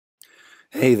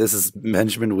Hey, this is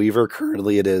Benjamin Weaver.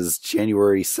 Currently, it is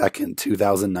January 2nd,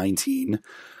 2019.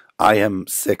 I am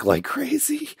sick like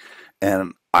crazy,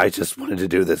 and I just wanted to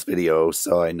do this video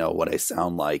so I know what I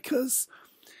sound like because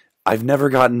I've never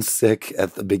gotten sick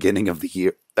at the beginning of the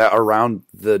year, around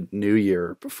the new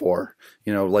year before,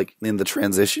 like in the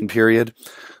transition period.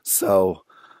 So,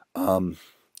 um,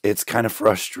 it's kind of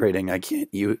frustrating. I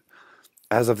can't use,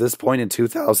 as of this point in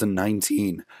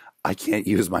 2019, I can't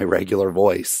use my regular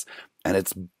voice, and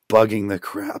it's bugging the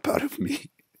crap out of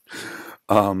me.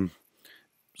 Um,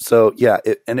 so yeah,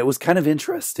 and it was kind of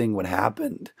interesting what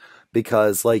happened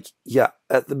because, like, yeah,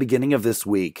 at the beginning of this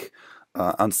week,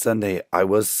 on Sunday, I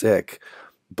was sick,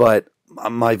 but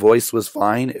my voice was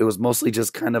fine. It was mostly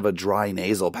just kind of a dry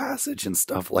nasal passage and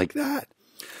stuff like that.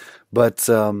 But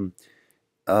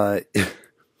uh,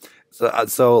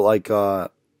 so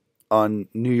on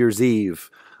New Year's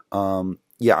Eve,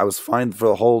 yeah, I was fine for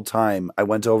the whole time. I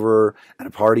went over at a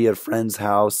party at a friend's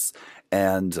house,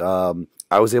 and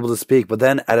I was able to speak. But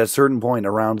then at a certain point,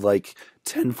 around like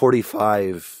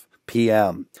 10:45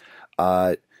 p.m.,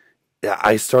 uh,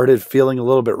 I started feeling a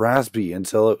little bit raspy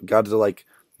until it got to like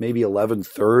maybe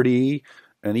 11:30,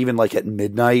 and even like at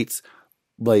midnight,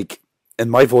 like, and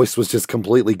my voice was just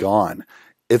completely gone.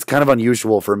 It's kind of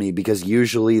unusual for me because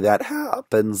usually that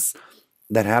happens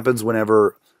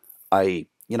whenever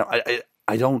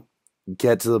I don't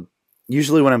get to the,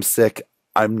 usually when I'm sick,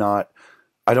 I'm not,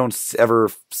 I don't ever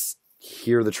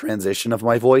hear the transition of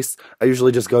my voice. I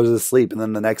usually just go to sleep, and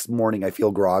then the next morning I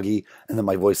feel groggy, and then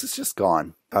my voice is just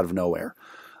gone out of nowhere.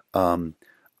 Um,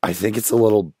 I think it's a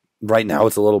little, right now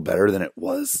it's a little better than it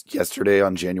was yesterday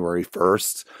on January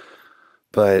 1st.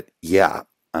 But yeah,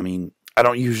 I mean, I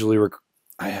don't usually,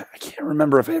 I can't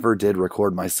remember if I ever did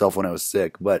record myself when I was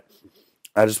sick, but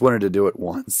I just wanted to do it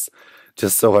once,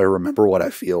 just so I remember what I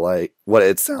feel like, what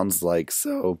it sounds like.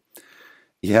 So,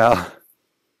 yeah,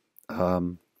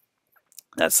 um,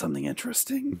 that's something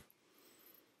interesting.